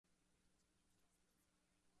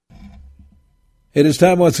It is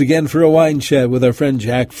time once again for a wine chat with our friend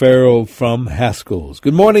Jack Farrow from Haskell's.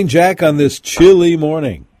 Good morning, Jack, on this chilly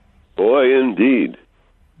morning. Boy, indeed.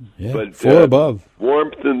 Yeah, but 4 above.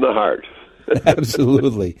 Warmth in the heart.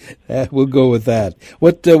 Absolutely. We'll go with that.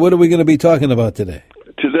 What are we going to be talking about today?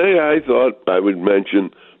 Today I thought I would mention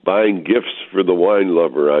buying gifts for the wine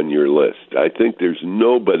lover on your list. I think there's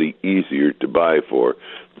nobody easier to buy for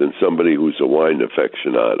than somebody who's a wine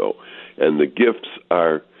aficionado. And the gifts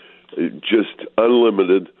are just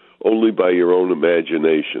unlimited, only by your own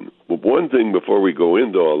imagination. But one thing before we go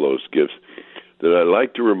into all those gifts that I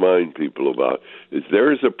like to remind people about is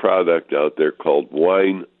there is a product out there called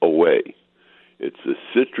Wine Away. It's a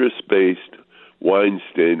citrus-based wine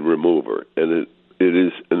stain remover, and it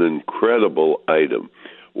is an incredible item.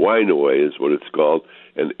 Wine Away is what it's called,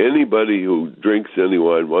 and anybody who drinks any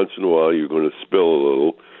wine, once in a while you're going to spill a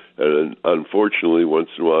little, and unfortunately once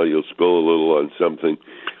in a while you'll spill a little on something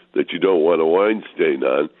that you don't want a wine stain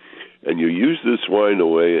on, and you use this Wine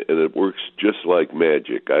Away, and it works just like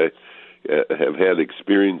magic. I have had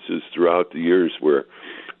experiences throughout the years where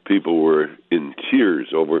people were in tears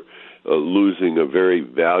over losing a very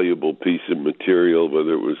valuable piece of material,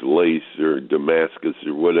 whether it was lace or Damascus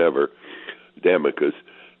or whatever, Damocus.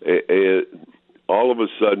 All of a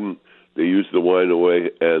sudden, they used the Wine Away,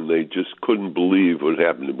 and they just couldn't believe what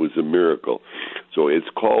happened. It was a miracle. So it's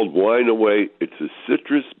called Wine Away. It's a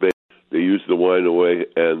citrus-based. They used the Wine Away,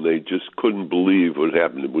 and they just couldn't believe what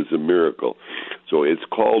happened. It was a miracle. So it's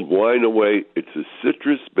called Wine Away. It's a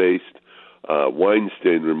citrus-based wine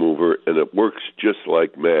stain remover, and it works just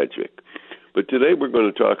like magic. But today we're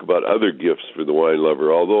going to talk about other gifts for the wine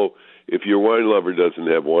lover, although if your wine lover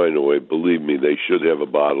doesn't have Wine Away, believe me, they should have a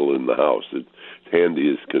bottle in the house. It's handy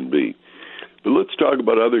as can be. But let's talk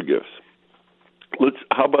about other gifts.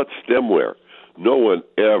 How about stemware? No one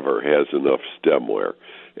ever has enough stemware,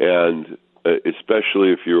 and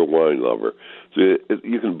especially if you're a wine lover. So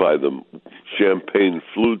you can buy them champagne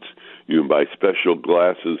flutes. You can buy special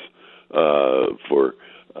glasses for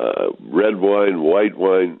red wine, white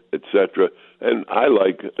wine, etc. And I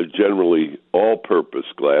like a generally all-purpose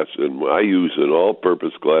glass, and I use an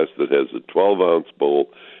all-purpose glass that has a 12-ounce bowl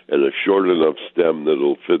and a short enough stem that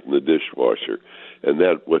will fit in the dishwasher. And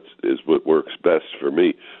that is what works best for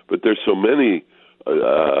me. But there's so many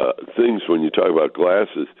things when you talk about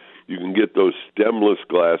glasses. You can get those stemless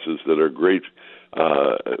glasses that are great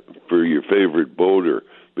for your favorite boater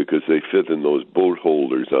because they fit in those boat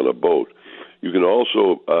holders on a boat. You can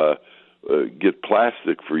also get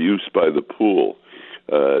plastic for use by the pool.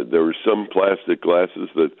 There were some plastic glasses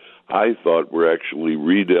that I thought were actually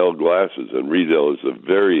Riedel glasses, and Riedel is a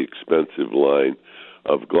very expensive line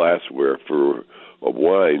of glassware for a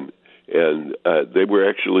wine, and they were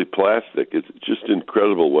actually plastic. It's just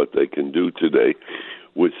incredible what they can do today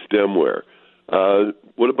with stemware.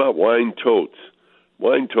 What about wine totes?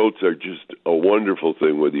 Wine totes are just a wonderful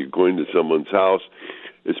thing, whether you're going to someone's house,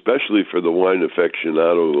 especially for the wine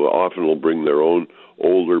aficionado who often will bring their own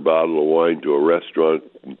older bottle of wine to a restaurant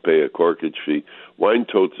and pay a corkage fee. Wine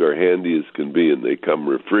totes are handy as can be, and they come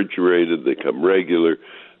refrigerated, they come regular,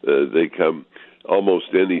 they come almost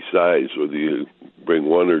any size, whether you bring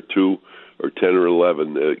 1 or 2 or 10 or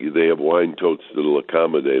 11, they have wine totes that will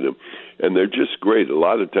accommodate them. And they're just great. A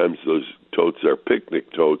lot of times those totes are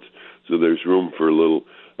picnic totes, so there's room for a little,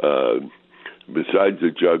 besides a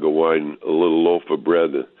jug of wine, a little loaf of bread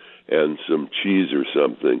and some cheese or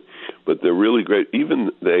something. But they're really great. Even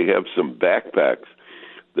they have some backpacks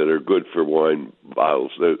that are good for wine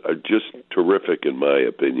bottles. They are just terrific in my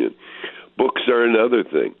opinion. Books are another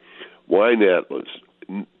thing. Wine atlas.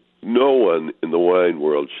 No one in the wine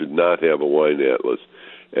world should not have a wine atlas.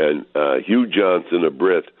 And Hugh Johnson, a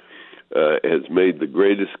Brit, has made the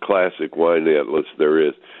greatest classic wine atlas there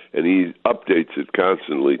is. And he updates it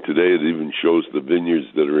constantly. Today it even shows the vineyards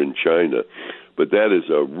that are in China. But that is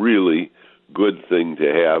a really good thing to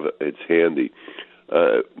have. It's handy.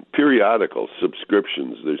 Periodical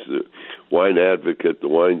subscriptions. There's the Wine Advocate, the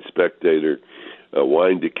Wine Spectator,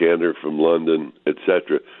 Wine Decanter from London,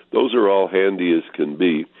 etc. Those are all handy as can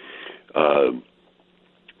be.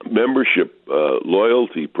 Membership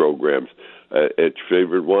loyalty programs at your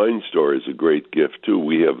favorite wine store is a great gift, too.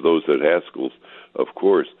 We have those at Haskell's, of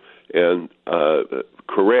course. And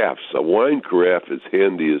carafes. A wine carafe is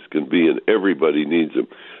handy as can be, and everybody needs them.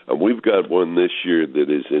 And we've got one this year that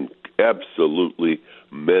is absolutely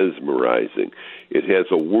mesmerizing. It has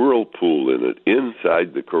a whirlpool in it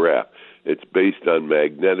inside the carafe. It's based on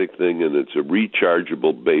magnetic thing, and it's a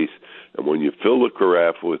rechargeable base. And when you fill the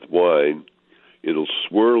carafe with wine, it'll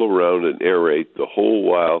swirl around and aerate the whole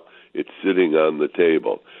while it's sitting on the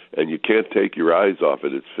table. And you can't take your eyes off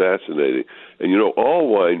it. It's fascinating. And, all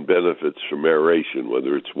wine benefits from aeration,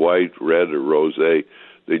 whether it's white, red, or rosé.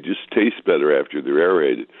 They just taste better after they're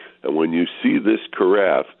aerated. And when you see this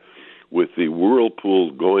carafe with the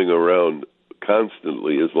whirlpool going around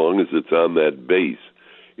constantly, as long as it's on that base,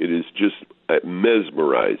 it is just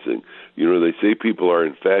mesmerizing. They say people are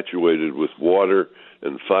infatuated with water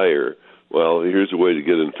and fire. Well, here's a way to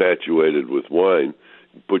get infatuated with wine.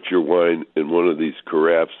 Put your wine in one of these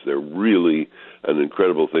carafes. They're really an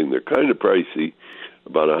incredible thing. They're kind of pricey,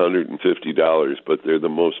 about $150, but they're the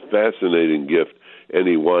most fascinating gift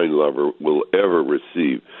any wine lover will ever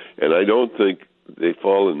receive. And I don't think they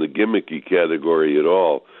fall in the gimmicky category at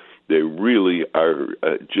all. They really are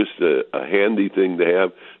just a handy thing to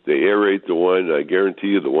have. They aerate the wine, and I guarantee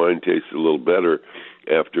you the wine tastes a little better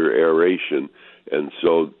after aeration. And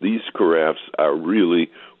so these carafes are really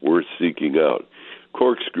worth seeking out.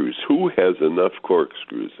 Corkscrews. Who has enough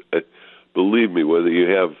corkscrews? Believe me, whether you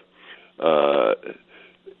have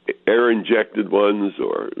air-injected ones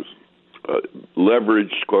or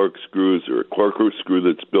leveraged corkscrews or a corkscrew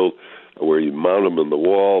that's built where you mount them on the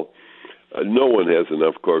wall, no one has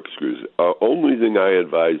enough corkscrews. Only thing I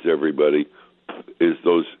advise everybody is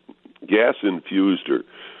those gas-infused or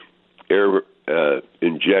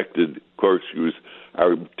air-injected corkscrews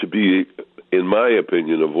are to be, in my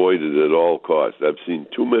opinion, avoided at all costs. I've seen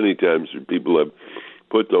too many times where people have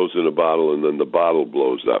put those in a bottle and then the bottle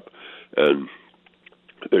blows up. And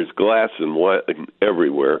there's glass and wine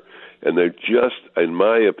everywhere, and they're just, in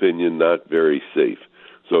my opinion, not very safe.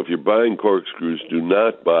 So if you're buying corkscrews, do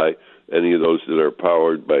not buy any of those that are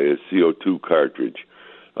powered by a CO2 cartridge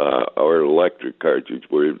or an electric cartridge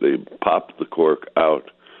where they pop the cork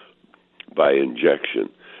out by injection.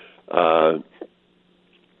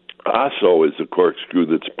 Asso is a corkscrew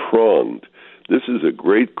that's pronged. This is a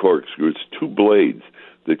great corkscrew. It's two blades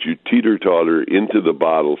that you teeter-totter into the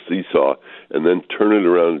bottle, seesaw, and then turn it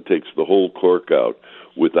around and takes the whole cork out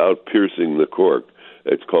without piercing the cork.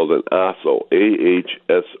 It's called an Asso,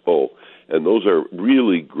 A-H-S-O. And those are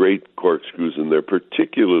really great corkscrews, and they're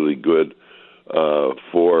particularly good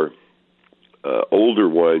for older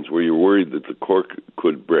wines where you're worried that the cork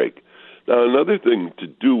could break. Now, another thing to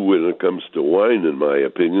do when it comes to wine, in my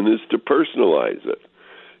opinion, is to personalize it.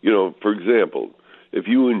 For example, if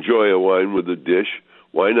you enjoy a wine with a dish,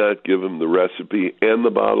 why not give them the recipe and the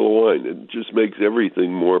bottle of wine? It just makes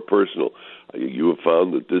everything more personal. You have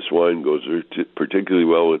found that this wine goes particularly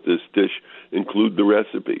well with this dish. Include the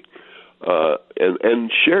recipe.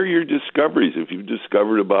 And share your discoveries. If you've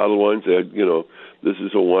discovered a bottle of wine, say, this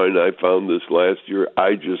is a wine I found this last year.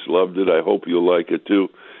 I just loved it. I hope you'll like it too.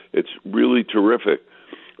 It's really terrific.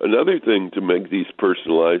 Another thing to make these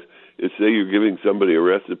personalized is, say you're giving somebody a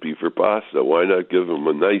recipe for pasta. Why not give them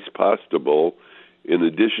a nice pasta bowl in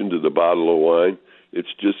addition to the bottle of wine?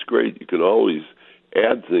 It's just great. You can always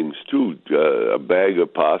add things too, a bag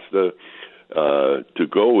of pasta to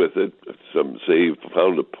go with it. Some say you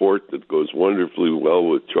found a port that goes wonderfully well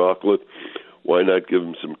with chocolate. Why not give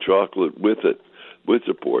them some chocolate with it, with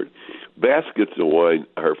the port? Baskets of wine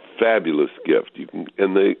are a fabulous gift.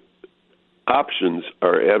 And the options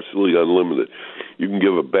are absolutely unlimited. You can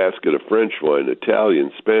give a basket of French wine,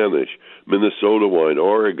 Italian, Spanish, Minnesota wine,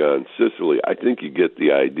 Oregon, Sicily. I think you get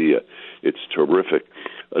the idea. It's terrific.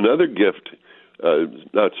 Another gift,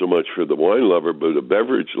 not so much for the wine lover, but a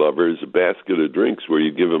beverage lover, is a basket of drinks where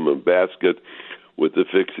you give them a basket with the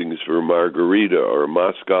fixings for a margarita or a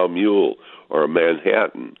Moscow Mule or a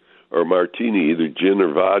Manhattan or a martini, either gin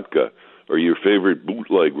or vodka, or your favorite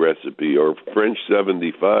bootleg recipe, or French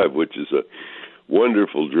 75, which is a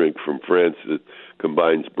wonderful drink from France that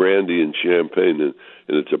combines brandy and champagne, and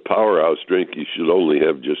it's a powerhouse drink. You should only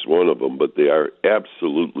have just one of them, but they are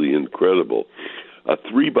absolutely incredible. A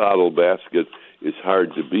 3-bottle basket is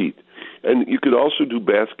hard to beat. And you could also do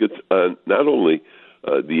baskets on not only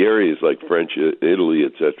the areas like French, Italy,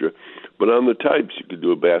 etc., but on the types. You could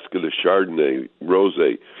do a basket of Chardonnay,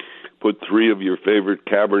 Rosé. Put 3 of your favorite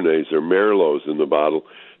Cabernets or Merlots in the bottle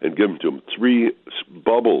and give them to them. 3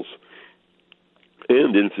 bubbles.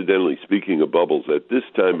 And incidentally, speaking of bubbles, at this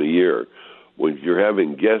time of year, when you're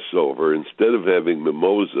having guests over, instead of having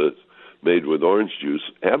mimosas made with orange juice,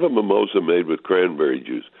 have a mimosa made with cranberry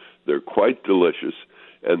juice. They're quite delicious,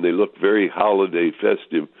 and they look very holiday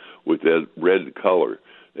festive with that red color.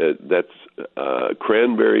 That's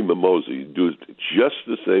cranberry mimosa. You do it just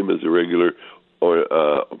the same as a regular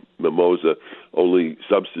mimosa, only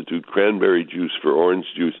substitute cranberry juice for orange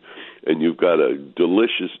juice, and you've got a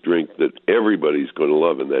delicious drink that everybody's going to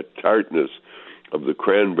love. And that tartness of the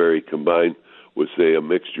cranberry combined with, say, a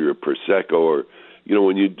mixture of Prosecco or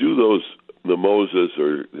when you do those mimosas,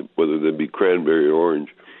 or whether they be cranberry or orange,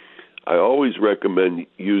 I always recommend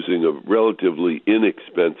using a relatively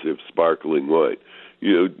inexpensive sparkling wine.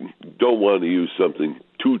 You don't want to use something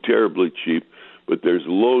too terribly cheap, but there's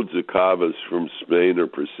loads of cavas from Spain or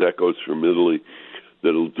Prosecco's from Italy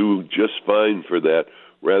that'll do just fine for that,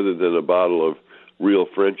 rather than a bottle of real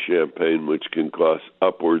French champagne, which can cost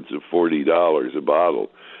upwards of $40 a bottle.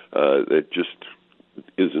 It just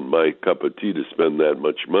isn't my cup of tea to spend that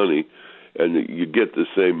much money, and you get the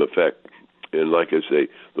same effect. And like I say,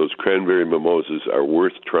 those cranberry mimosas are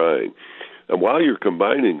worth trying. And while you're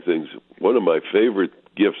combining things, one of my favorite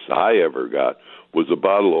gifts I ever got was a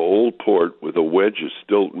bottle of Old Port with a wedge of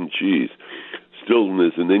Stilton cheese. Stilton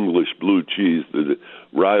is an English blue cheese that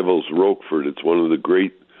rivals Roquefort. It's one of the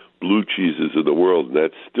great blue cheeses of the world. And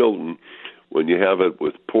that Stilton, when you have it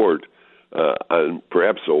with port, and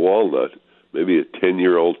perhaps a walnut, maybe a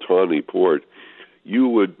 10-year-old tawny port, you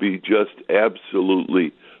would be just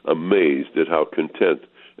absolutely amazed at how content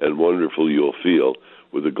and wonderful you'll feel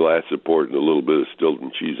with a glass of port and a little bit of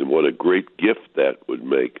Stilton cheese, and what a great gift that would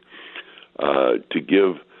make to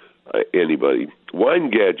give anybody. Wine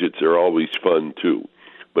gadgets are always fun, too.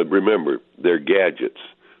 But remember, they're gadgets.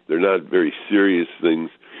 They're not very serious things.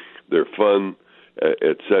 They're fun,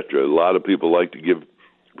 etc. A lot of people like to give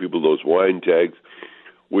people those wine tags,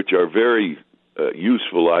 which are very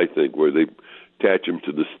useful, I think, where they attach them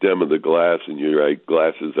to the stem of the glass and your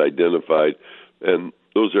glass is identified. And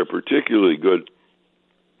those are particularly good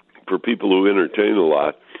for people who entertain a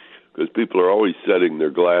lot, because people are always setting their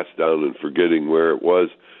glass down and forgetting where it was,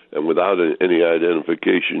 and without any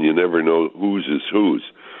identification, you never know whose is whose.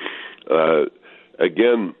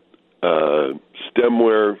 Again,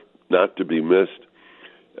 stemware, not to be missed.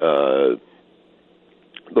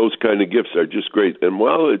 Those kind of gifts are just great. And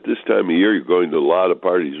while at this time of year you're going to a lot of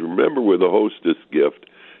parties, remember with a hostess gift,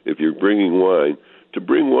 if you're bringing wine, to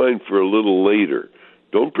bring wine for a little later.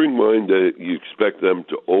 Don't bring wine that you expect them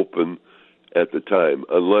to open at the time,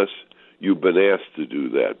 unless you've been asked to do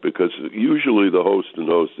that, because usually the host and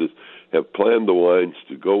hostess have planned the wines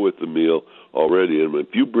to go with the meal already. And if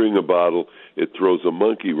you bring a bottle, it throws a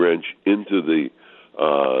monkey wrench into the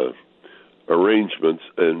arrangements.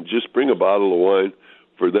 And just bring a bottle of wine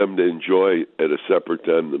for them to enjoy at a separate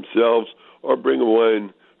time themselves, or bring a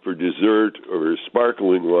wine for dessert or a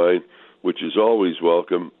sparkling wine, which is always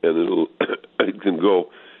welcome, and it can go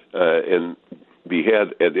and be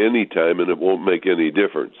had at any time, and it won't make any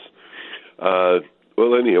difference.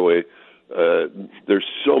 Well, anyway, there's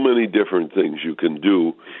so many different things you can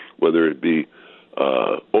do, whether it be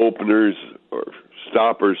openers or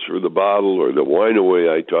stoppers for the bottle, or the wine away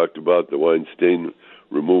I talked about, the wine stain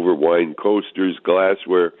remover, wine coasters,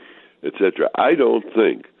 glassware, etc. I don't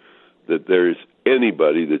think that there's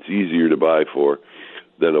anybody that's easier to buy for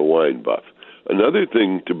than a wine buff. Another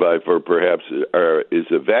thing to buy for, perhaps, is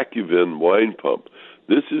a VacuVin wine pump.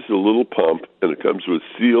 This is a little pump, and it comes with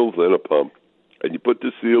seals and a pump. And you put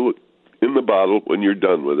the seal in the bottle when you're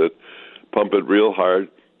done with it, pump it real hard,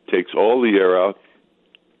 takes all the air out,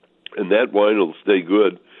 and that wine will stay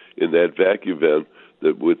good in that VacuVin,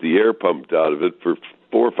 that with the air pumped out of it for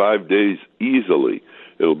 4 or 5 days easily.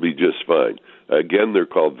 It'll be just fine. Again, they're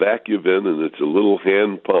called VacuVin, and it's a little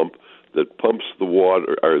hand pump that pumps the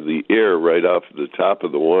water or the air right off the top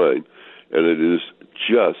of the wine, and it is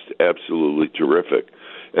just absolutely terrific.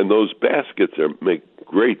 And those baskets make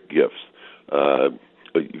great gifts.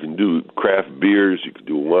 You can do craft beers, you can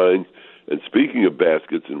do wines. And speaking of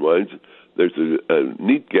baskets and wines, there's a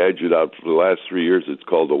neat gadget out for the last 3 years. It's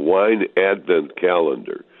called a wine advent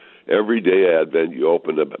calendar. Every day Advent, you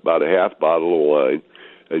open about a half bottle of wine,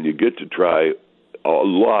 and you get to try a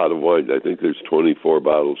lot of wine. I think there's 24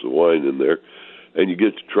 bottles of wine in there, and you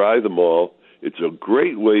get to try them all. It's a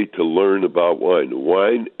great way to learn about wine.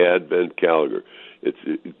 Wine Advent Calendar.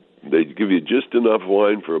 They give you just enough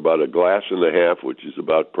wine for about a glass and a half, which is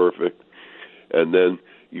about perfect, and then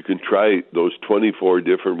you can try those 24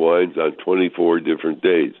 different wines on 24 different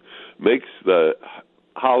days. Makes the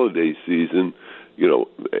holiday season,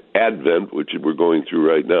 Advent, which we're going through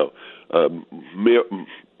right now,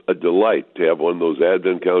 a delight to have one of those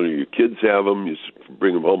Advent calendars. Your kids have them. You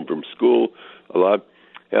bring them home from school a lot.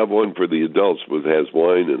 Have one for the adults that has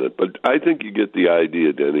wine in it. But I think you get the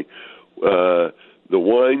idea, Denny. The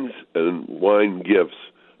wines and wine gifts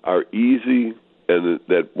are easy, and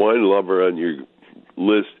that wine lover on your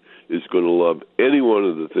list is going to love any one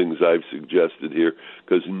of the things I've suggested here,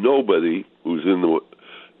 because nobody who's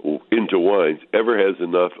into wines ever has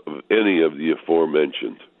enough of any of the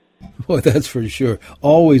aforementioned. Oh, that's for sure.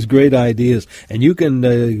 Always great ideas. And you can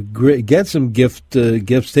get some gifts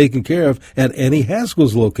taken care of at any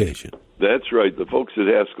Haskell's location. That's right. The folks at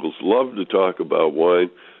Haskell's love to talk about wine,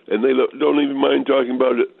 and they don't even mind talking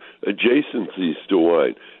about adjacencies to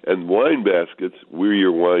wine. And Wine Baskets, we're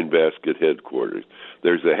your Wine Basket headquarters.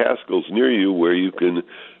 There's a Haskell's near you where you can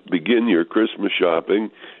begin your Christmas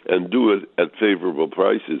shopping and do it at favorable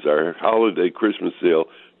prices. Our holiday Christmas sale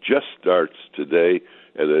just starts today,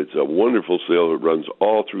 and it's a wonderful sale that runs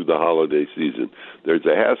all through the holiday season. There's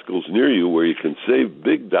a Haskell's near you where you can save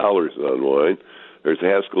big dollars on wine. There's a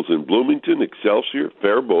Haskell's in Bloomington, Excelsior,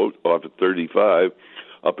 Faribault off at 35.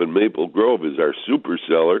 Up in Maple Grove is our super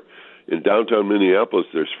seller. In downtown Minneapolis,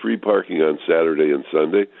 there's free parking on Saturday and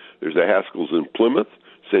Sunday. There's a Haskell's in Plymouth,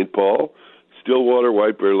 St. Paul, Stillwater,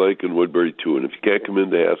 White Bear Lake, and Woodbury, too. And if you can't come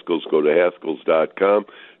into Haskell's, go to Haskells.com.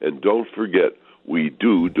 And don't forget, we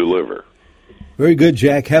do deliver. Very good,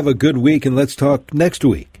 Jack. Have a good week, and let's talk next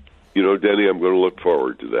week. You know, Denny, I'm going to look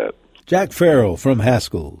forward to that. Jack Farrell from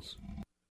Haskell's.